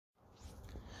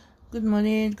Good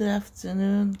morning, good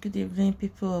afternoon, good evening,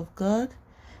 people of God.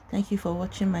 Thank you for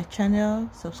watching my channel.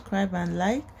 Subscribe and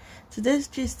like. Today's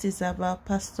gist is about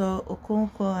Pastor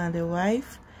Okonkwo and the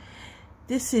wife.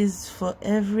 This is for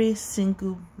every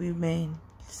single woman,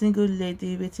 single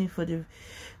lady waiting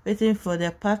for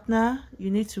their partner.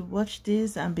 You need to watch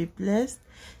this and be blessed.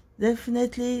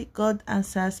 Definitely, God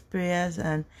answers prayers,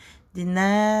 and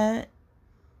denial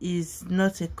is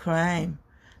not a crime.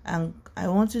 And I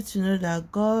want you to know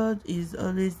that God is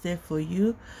always there for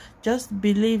you. Just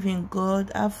believe in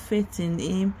God, have faith in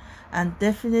Him, and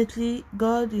definitely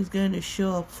God is going to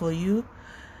show up for you.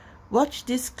 Watch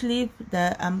this clip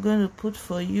that I'm going to put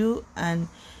for you and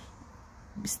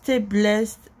stay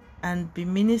blessed and be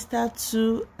ministered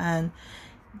to, and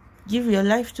give your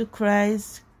life to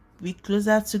Christ, be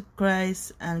closer to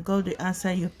Christ, and God will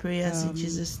answer your prayers in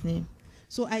Jesus' name.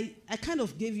 So I kind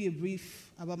of gave you a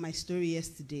brief about my story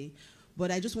yesterday,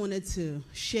 but I just wanted to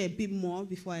share a bit more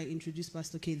before I introduce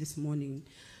Pastor K this morning.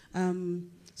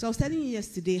 So I was telling you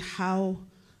yesterday how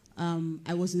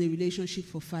I was in a relationship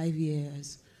for 5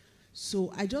 years.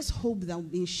 So I just hope that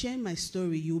in sharing my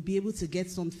story, you'll be able to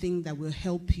get something that will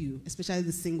help you, especially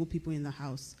the single people in the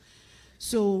house.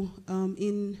 So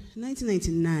in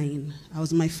 1999, I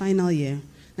was in my final year,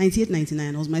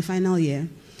 98-99, I was my final year.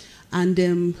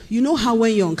 And you know how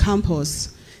when you're on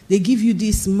campus, they give you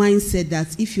this mindset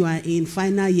that if you are in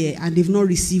final year and they've not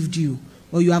received you,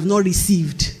 or you have not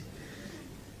received.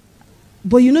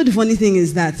 But you know the funny thing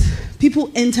is that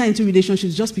people enter into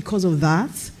relationships just because of that,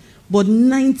 but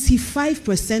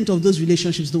 95% of those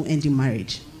relationships don't end in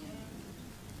marriage.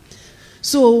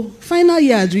 So final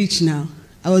year had reached now.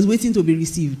 I was waiting to be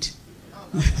received.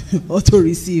 Or to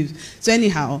receive. So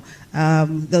anyhow,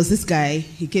 there was this guy,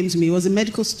 he came to me, he was a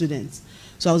medical student.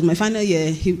 So I was my final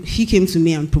year, he came to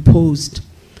me and proposed.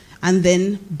 And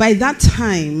then by that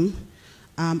time,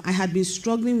 I had been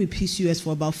struggling with PCOS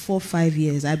for about 4 or 5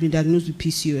 years. I had been diagnosed with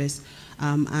PCOS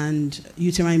and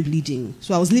uterine bleeding.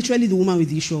 So I was literally the woman with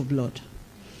the issue of blood.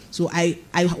 So I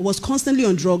was constantly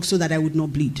on drugs so that I would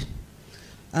not bleed.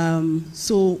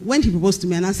 So when he proposed to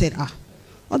me, and I said,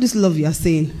 all this love you are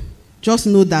saying, just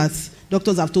know that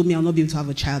doctors have told me I'll not be able to have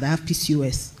a child. I have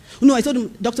PCOS. No, I told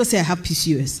him, doctor said I have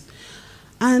PCOS.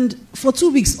 And for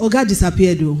 2 weeks, Oga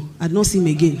disappeared though. I'd not seen him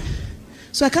again.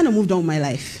 So I kind of moved on with my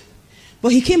life.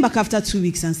 But he came back after 2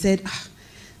 weeks and said,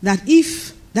 that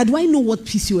do I know what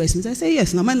PCOS means? I said,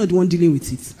 yes, now am I not the one dealing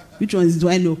with it? Which ones do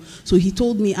I know? So he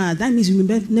told me, that means you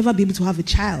will never be able to have a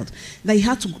child. That he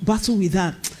had to battle with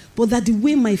that. But that the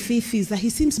way my faith is, that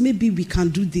he seems maybe we can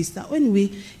do this. That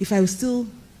anyway, if I will still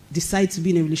decide to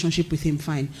be in a relationship with him,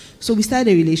 fine. So we started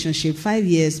a relationship, 5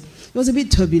 years. It was a bit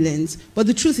turbulent, but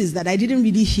the truth is that I didn't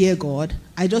really hear God.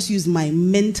 I just used my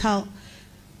mental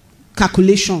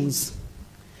calculations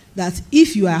that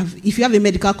if you have a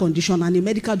medical condition and a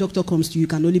medical doctor comes to you, you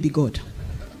can only be God.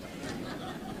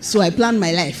 So I planned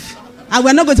my life. And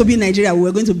we're not going to be in Nigeria,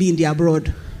 we're going to be in the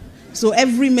abroad. So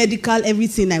every medical,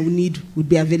 everything I would need would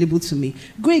be available to me.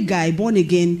 Great guy, born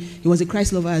again. He was a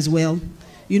Christ lover as well.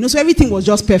 You know, so everything was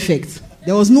just perfect.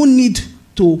 There was no need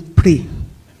to pray.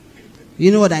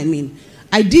 You know what I mean?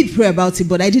 I did pray about it,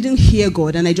 but I didn't hear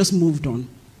God, and I just moved on.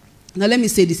 Now, let me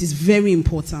say this is very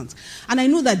important. And I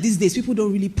know that these days, people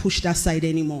don't really push that side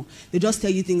anymore. They just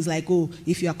tell you things like, oh,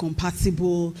 if you are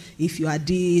compatible, if you are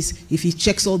this, if he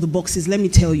checks all the boxes. Let me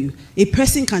tell you, a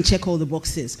person can check all the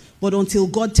boxes, but until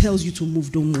God tells you to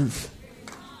move, don't move.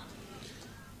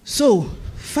 So,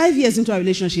 5 years into our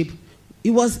relationship,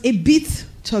 it was a bit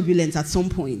turbulent at some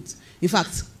point. In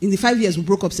fact, in the 5 years, we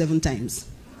broke up 7 times.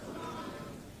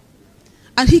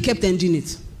 And he kept ending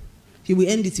it. He will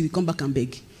end it, he will come back and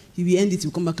beg. He will end it, he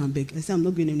will come back and beg. I said, I'm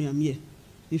not going anywhere, I'm here.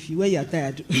 When you are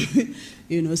tired.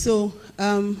 You know, so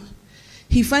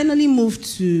he finally moved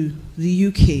to the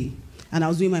UK, and I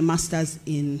was doing my master's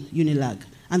in Unilag.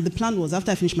 And the plan was,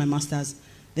 after I finished my master's,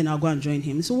 then I'll go and join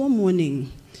him. So one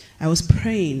morning, I was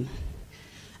praying,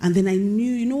 and then I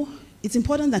knew, you know, it's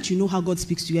important that you know how God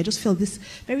speaks to you. I just felt this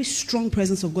very strong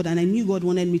presence of God, and I knew God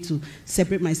wanted me to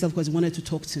separate myself because he wanted to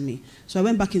talk to me. So I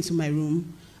went back into my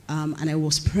room, and I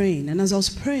was praying. And as I was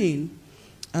praying,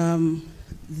 the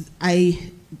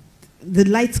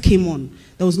lights came on.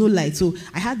 There was no light. So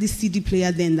I had this CD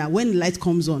player then that when the light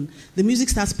comes on, the music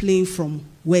starts playing from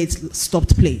where it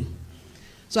stopped playing.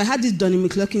 So I had this Donnie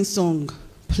McClurkin song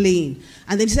playing.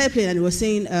 And then he started playing, and he was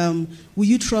saying, will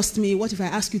you trust me? What if I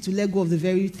ask you to let go of the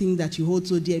very thing that you hold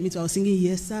so dear? Me too. I was singing,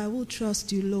 yes, I will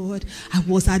trust you, Lord. I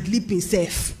was ad-libbing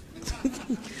safe.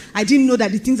 I didn't know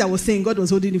that the things I was saying, God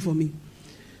was holding it for me.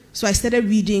 So I started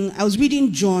reading. I was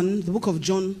reading John, the book of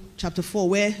John, chapter 4,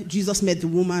 where Jesus met the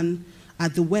woman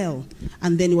at the well,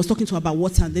 and then he was talking to her about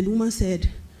water, and then the woman said,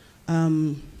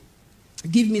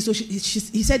 give me, so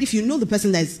he said, if you know the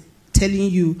person that is telling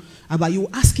you about, you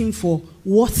ask him for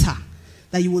water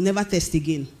that you will never thirst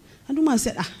again. And the woman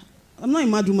said, I'm not a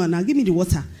mad woman now, give me the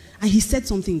water. And he said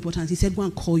something important. He said, go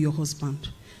and call your husband.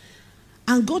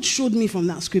 And God showed me from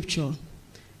that scripture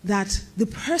that the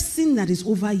person that is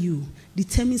over you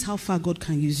determines how far God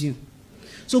can use you.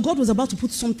 So God was about to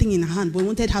put something in her hand, but he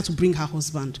wanted her to bring her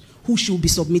husband, who she will be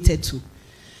submitted to.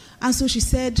 And so she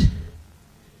said,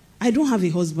 I don't have a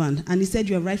husband. And he said,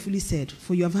 you have rightfully said,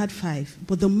 for you have had 5,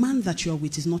 but the man that you are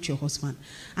with is not your husband.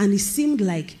 And it seemed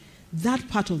like that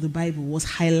part of the Bible was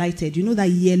highlighted. You know that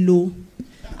yellow?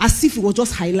 As if it was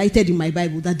just highlighted in my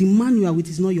Bible, that the man you are with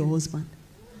is not your husband.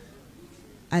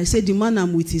 I said, the man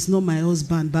I'm with is not my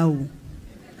husband, Bao.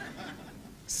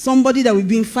 Somebody that we've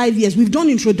been 5 years. We've done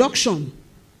introduction.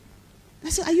 I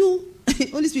said, are you...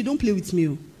 Holy Spirit, don't play with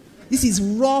me. This is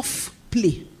rough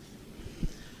play.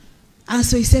 And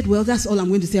so he said, well, that's all I'm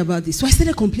going to say about this. So I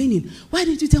started complaining. Why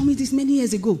didn't you tell me this many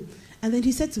years ago? And then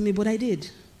he said to me, but I did.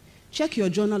 Check your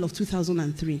journal of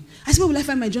 2003. I said, where will I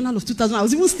find my journal of 2000? I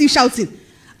was even still shouting.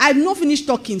 I've not finished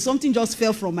talking. Something just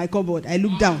fell from my cupboard. I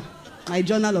looked down. My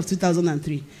journal of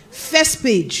 2003. First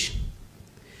page.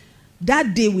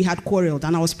 That day we had quarreled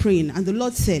and I was praying. And the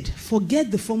Lord said, forget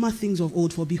the former things of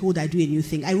old, for behold, I do a new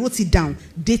thing. I wrote it down,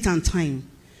 date and time.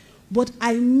 But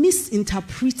I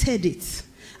misinterpreted it.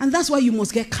 And that's why you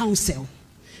must get counsel.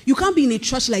 You can't be in a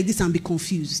church like this and be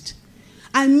confused.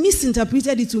 I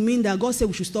misinterpreted it to mean that God said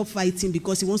we should stop fighting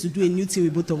because he wants to do a new thing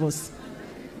with both of us.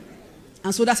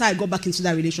 And so that's how I got back into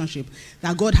that relationship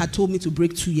that God had told me to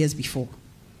break 2 years before.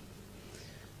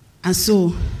 And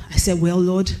so I said, well,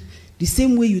 Lord, the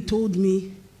same way you told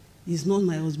me he's not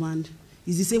my husband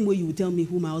is the same way you will tell me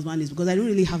who my husband is, because I don't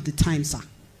really have the time, sir.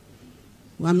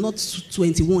 Well, I'm not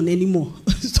 21 anymore.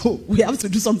 So we have to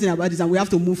do something about this and we have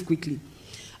to move quickly.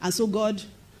 And so God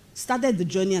started the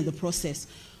journey and the process.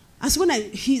 And so when I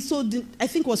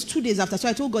think it was 2 days after, so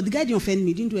I told God, the guy didn't offend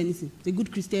me, didn't do anything. He's a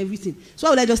good Christian, everything. So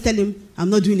why would I just tell him, I'm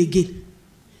not doing it again?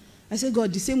 I said,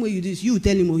 God, the same way you do this, you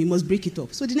tell him, or he must break it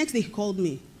up. So the next day he called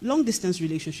me, long distance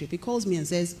relationship. He calls me and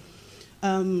says,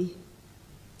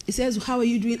 how are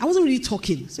you doing? I wasn't really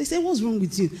talking. So he said, what's wrong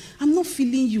with you? I'm not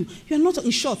feeling you. You're not, in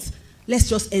short, let's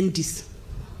just end this.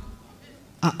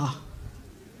 I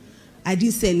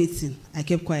didn't say anything. I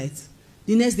kept quiet.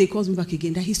 The next day he calls me back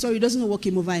again. That he's sorry, he doesn't know what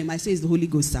came over him. I say it's the Holy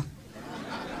Ghost, sir.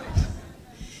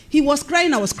 He was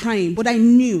crying, I was crying, but I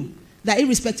knew that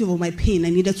irrespective of my pain, I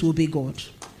needed to obey God,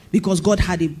 because God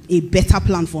had a better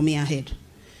plan for me ahead.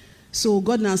 So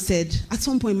God now said, at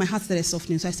some point my heart started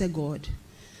softening. So I said, God,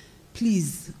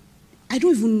 please, I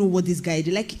don't even know what this guy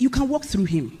did. Like, you can walk through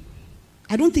him.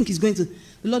 I don't think he's going to.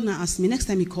 The Lord now asked me, next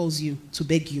time he calls you to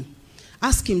beg you,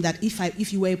 ask him that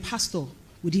if you were a pastor,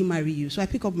 would he marry you? So I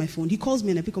pick up my phone. He calls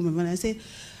me and I pick up my phone and I say,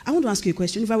 I want to ask you a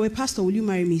question. If I were a pastor, will you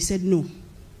marry me? He said, no.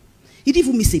 He didn't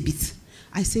even miss a bit.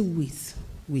 I said,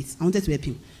 wait. I wanted to help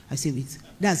him. I said, wait.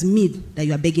 That's me that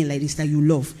you are begging like this, that you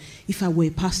love. If I were a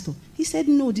pastor. He said,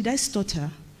 no. Did I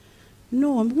stutter?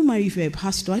 No, I'm going to marry you if you're a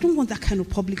pastor. I don't want that kind of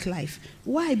public life.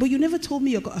 Why? But you never told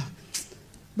me you're going.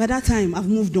 By that time, I've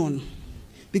moved on.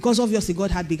 Because obviously God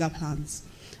had bigger plans.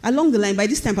 Along the line, by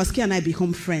this time, Pascal and I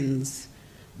become friends.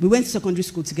 We went to secondary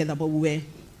school together, but we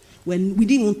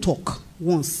didn't even talk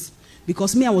once.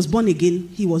 Because me, I was born again,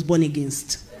 he was born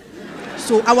against.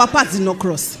 So our paths did not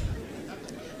cross.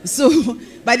 So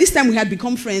by this time, we had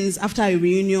become friends after a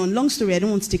reunion. Long story, I don't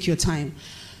want to take your time.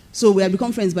 So we had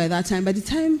become friends by that time. By the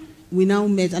time we now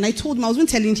met, and I told him, I was even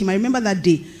telling him, I remember that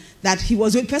day, that he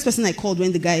was the first person I called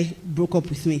when the guy broke up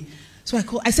with me. So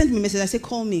I sent him a message. I said,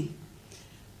 call me.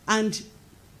 And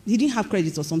he didn't have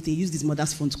credit or something. He used his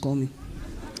mother's phone to call me.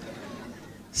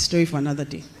 Story for another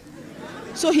day.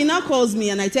 So he now calls me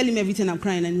and I tell him everything. I'm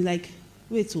crying. And he's like,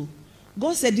 wait, so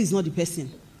God said this is not the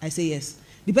person. I say, yes.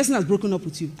 The person has broken up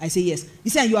with you. I say, yes. He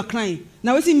said, you are crying.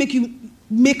 Now, what's it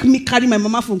make me carry my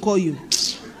mama phone call you?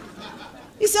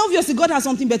 He said, obviously, God has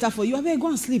something better for you. I better go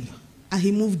and sleep. And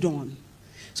he moved on.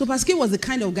 So Pascal was the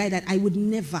kind of guy that I would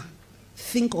never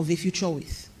think of a future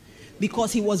with,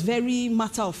 because he was very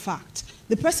matter of fact.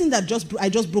 The person that I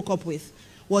just broke up with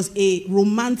was a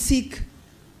romantic,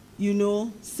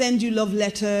 send you love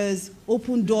letters,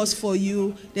 open doors for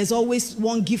you. There's always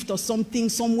one gift or something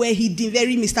somewhere hidden,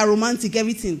 very Mr. Romantic,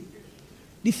 everything.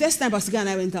 The first time Pascal and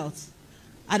I went out,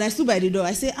 and I stood by the door,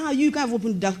 I said, you can't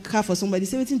open the car for somebody.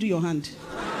 Say, wait into your hand.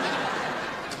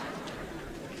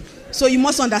 So you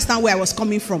must understand where I was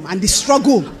coming from and the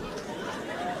struggle.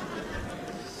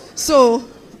 So,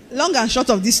 long and short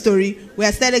of this story, we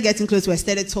had started getting close, we had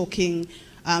started talking,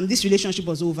 This relationship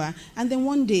was over. And then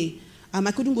one day,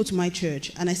 I couldn't go to my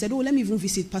church. And I said, oh, let me even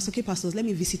visit Pastor K. Pastors. Let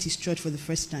me visit his church for the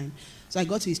first time. So I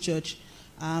got to his church.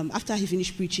 After he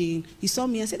finished preaching, he saw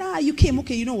me and said, you came.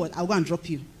 Okay, you know what? I'll go and drop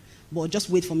you. But just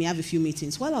wait for me. I have a few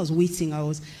meetings. While I was waiting, I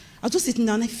was just sitting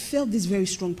down. I felt this very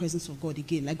strong presence of God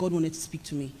again. Like God wanted to speak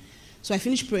to me. So I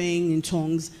finished praying in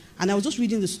tongues. And I was just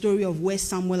reading the story of where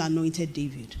Samuel anointed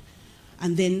David.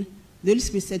 And then the Holy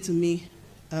Spirit said to me,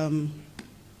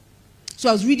 so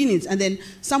I was reading it. And then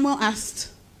Samuel asked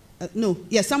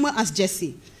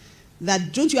Jesse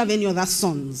that, don't you have any other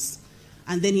sons?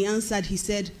 And then he answered, he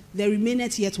said, there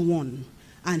remaineth yet one,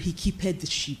 and he keepeth the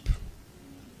sheep.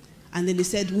 And then he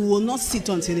said, we will not sit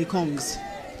until he comes.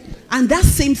 And that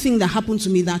same thing that happened to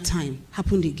me that time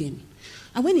happened again.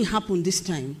 And when it happened this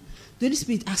time, the Holy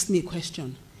Spirit asked me a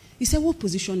question. He said, what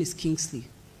position is Kingsley?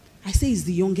 I said, he's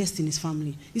the youngest in his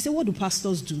family. He said, what do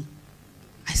pastors do?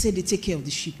 I said, they take care of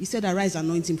the sheep. He said, arise,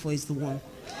 anoint him, for he's the one.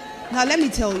 Now, let me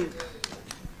tell you.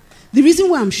 The reason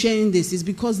why I'm sharing this is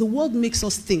because the world makes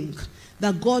us think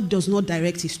that God does not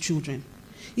direct his children.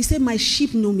 He said, my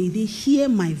sheep know me. They hear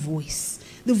my voice.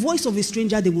 The voice of a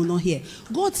stranger they will not hear.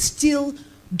 God still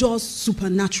does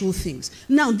supernatural things.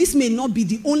 Now, this may not be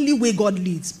the only way God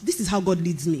leads. This is how God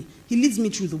leads me. He leads me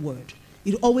through the word.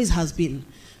 It always has been.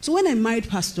 So when I married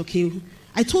Pastor K,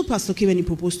 I told Pastor K when he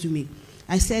proposed to me,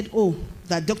 I said, oh,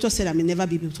 that doctor said I may never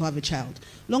be able to have a child.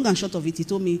 Long and short of it, he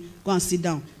told me, go and sit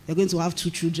down. You're going to have 2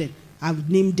 children. I've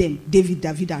named them David,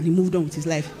 Davida, and he moved on with his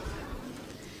life.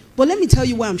 But let me tell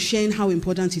you why I'm sharing how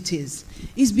important it is.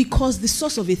 It's because the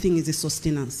source of a thing is a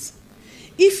sustenance.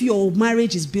 If your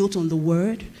marriage is built on the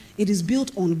word, it is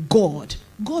built on God.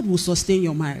 God will sustain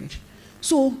your marriage.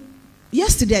 So,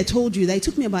 yesterday I told you that it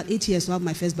took me about 8 years to have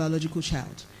my first biological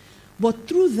child. But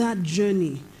through that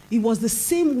journey, it was the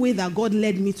same way that God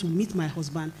led me to meet my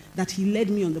husband that he led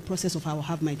me on the process of how I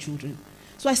have my children.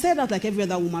 So I started out like every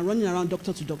other woman, running around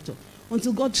doctor to doctor,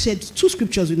 until God shared 2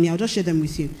 scriptures with me. I'll just share them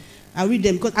with you. I'll read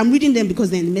them because I'm reading them because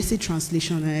they're in the Message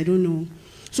translation and I don't know.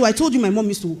 So I told you my mom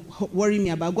used to worry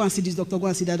me about go and see this doctor, go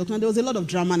and see that doctor. And there was a lot of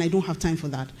drama and I don't have time for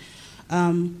that.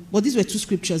 But these were 2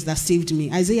 scriptures that saved me.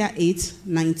 Isaiah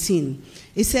 8:19.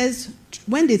 It says,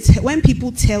 when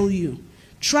people tell you,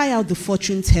 try out the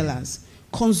fortune tellers,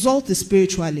 consult the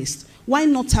spiritualist. Why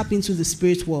not tap into the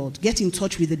spirit world? Get in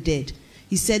touch with the dead.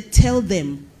 He said, tell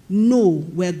them, no,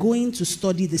 we're going to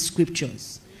study the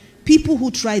scriptures. People who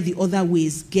try the other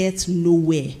ways get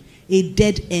nowhere. A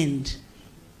dead end.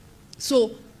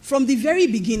 So from the very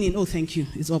beginning, oh, thank you,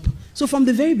 it's up. So from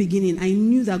the very beginning, I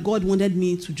knew that God wanted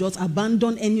me to just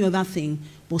abandon any other thing,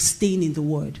 but staying in the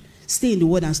word. Stay in the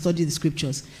word and study the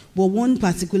scriptures. But one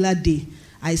particular day,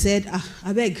 I said,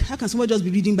 I beg, how can someone just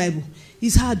be reading Bible?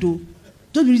 It's hard though.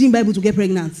 Just be reading Bible to get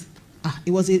pregnant.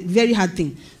 It was a very hard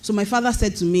thing. So my father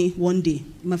said to me one day,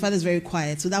 my father's very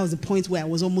quiet, so that was the point where I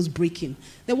was almost breaking.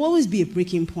 There will always be a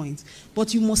breaking point,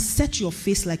 but you must set your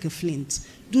face like a flint.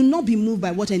 Do not be moved by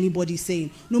what anybody is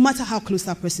saying, no matter how close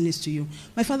that person is to you.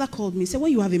 My father called me, said,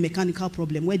 when you have a mechanical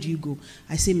problem, where do you go?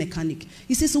 I say, mechanic.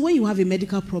 He said, so when you have a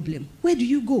medical problem, where do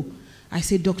you go? I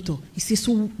say, doctor. He says,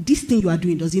 so this thing you are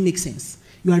doing, does it make sense?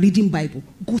 You are reading Bible.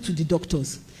 Go to the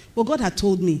doctors. But God had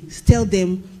told me, tell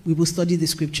them we will study the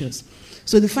scriptures.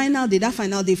 So that final day,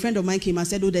 a friend of mine came and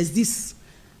said, oh, there's this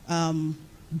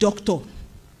doctor.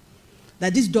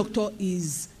 That this doctor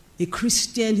is a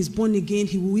Christian, he's born again,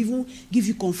 he will even give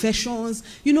you confessions.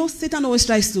 You know, Satan always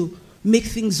tries to make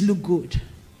things look good.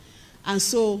 And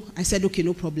so I said, okay,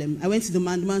 no problem. I went to the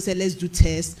man said, let's do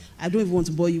tests. I don't even want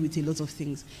to bore you with a lot of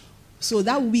things. So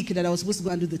that week that I was supposed to go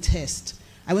and do the test,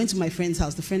 I went to my friend's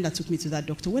house, the friend that took me to that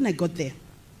doctor. When I got there,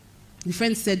 the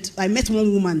friend said, I met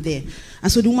one woman there.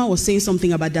 And so the woman was saying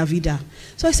something about Davida.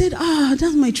 So I said,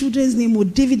 that's my children's name. Oh,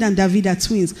 David and Davida,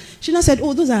 twins. She now said,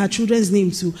 oh, those are her children's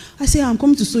names too. I said, I'm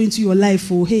coming to sow into your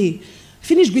life. Oh, hey.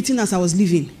 Finished greeting as I was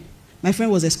leaving. My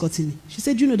friend was escorting me. She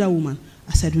said, do you know that woman?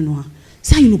 I said, I don't know her.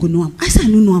 She said, you don't know her. I said,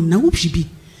 I don't know her. Now, who she be? He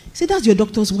said, that's your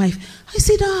doctor's wife. I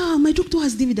said, my doctor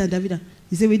has David and Davida.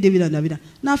 He said, wait, David and Davida.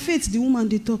 Now, Faith, the woman,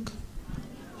 they talk.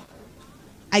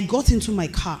 I got into my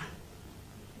car.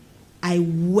 I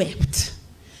wept.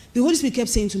 The Holy Spirit kept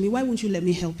saying to me, why won't you let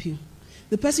me help you?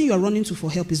 The person you are running to for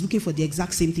help is looking for the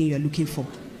exact same thing you are looking for.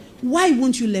 Why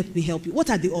won't you let me help you? What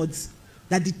are the odds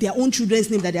that their own children's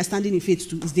name that they are standing in faith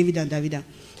to is David and Davida?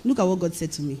 Look at what God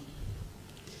said to me.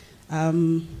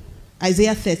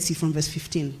 Isaiah 30 from verse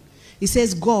 15. It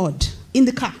says, God, in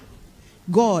the car,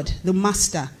 God, the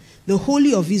Master, the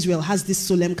Holy of Israel has this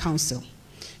solemn counsel.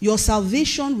 Your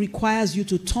salvation requires you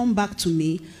to turn back to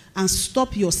me and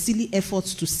stop your silly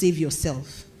efforts to save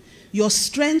yourself. Your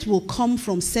strength will come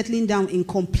from settling down in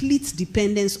complete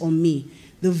dependence on me,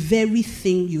 the very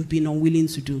thing you've been unwilling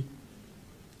to do.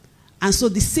 And so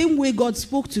the same way God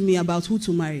spoke to me about who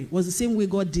to marry was the same way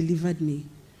God delivered me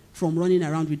from running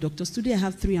around with doctors. Today I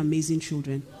have 3 amazing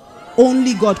children.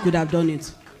 Only God could have done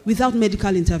it. Without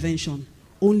medical intervention.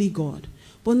 Only God.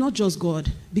 But not just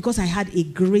God, because I had a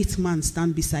great man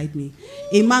stand beside me.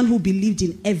 A man who believed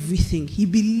in everything. He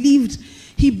believed,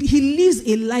 he lives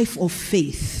a life of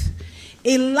faith.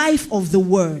 A life of the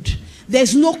word.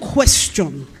 There's no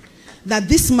question that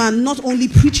this man not only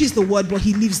preaches the word, but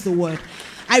he lives the word.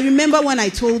 I remember when I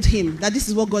told him that this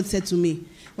is what God said to me.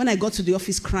 When I got to the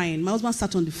office crying, my husband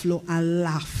sat on the floor and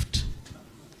laughed.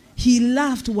 He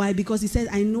laughed. Why? Because he said,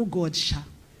 I know God, Sha.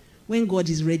 When God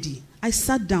is ready. I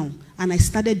sat down and I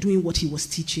started doing what he was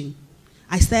teaching.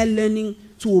 I started learning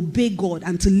to obey God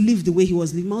and to live the way he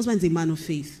was living. My husband is a man of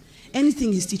faith.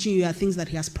 Anything he's teaching you are things that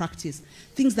he has practiced.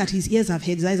 Things that his ears have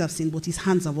heard, his eyes have seen, but his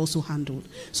hands have also handled.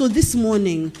 So this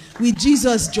morning, with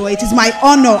Jesus' joy, it is my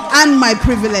honor and my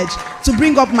privilege to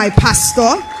bring up my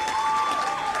pastor,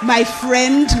 my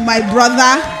friend, my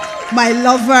brother, my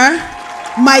lover,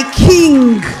 my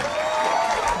king.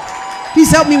 Please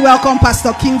help me welcome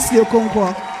Pastor Kingsley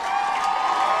Okonkwo.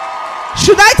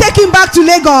 Should I take him back to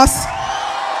Lagos?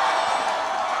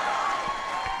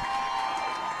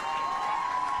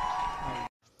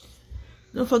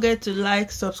 Don't forget to like,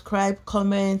 subscribe,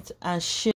 comment, and share.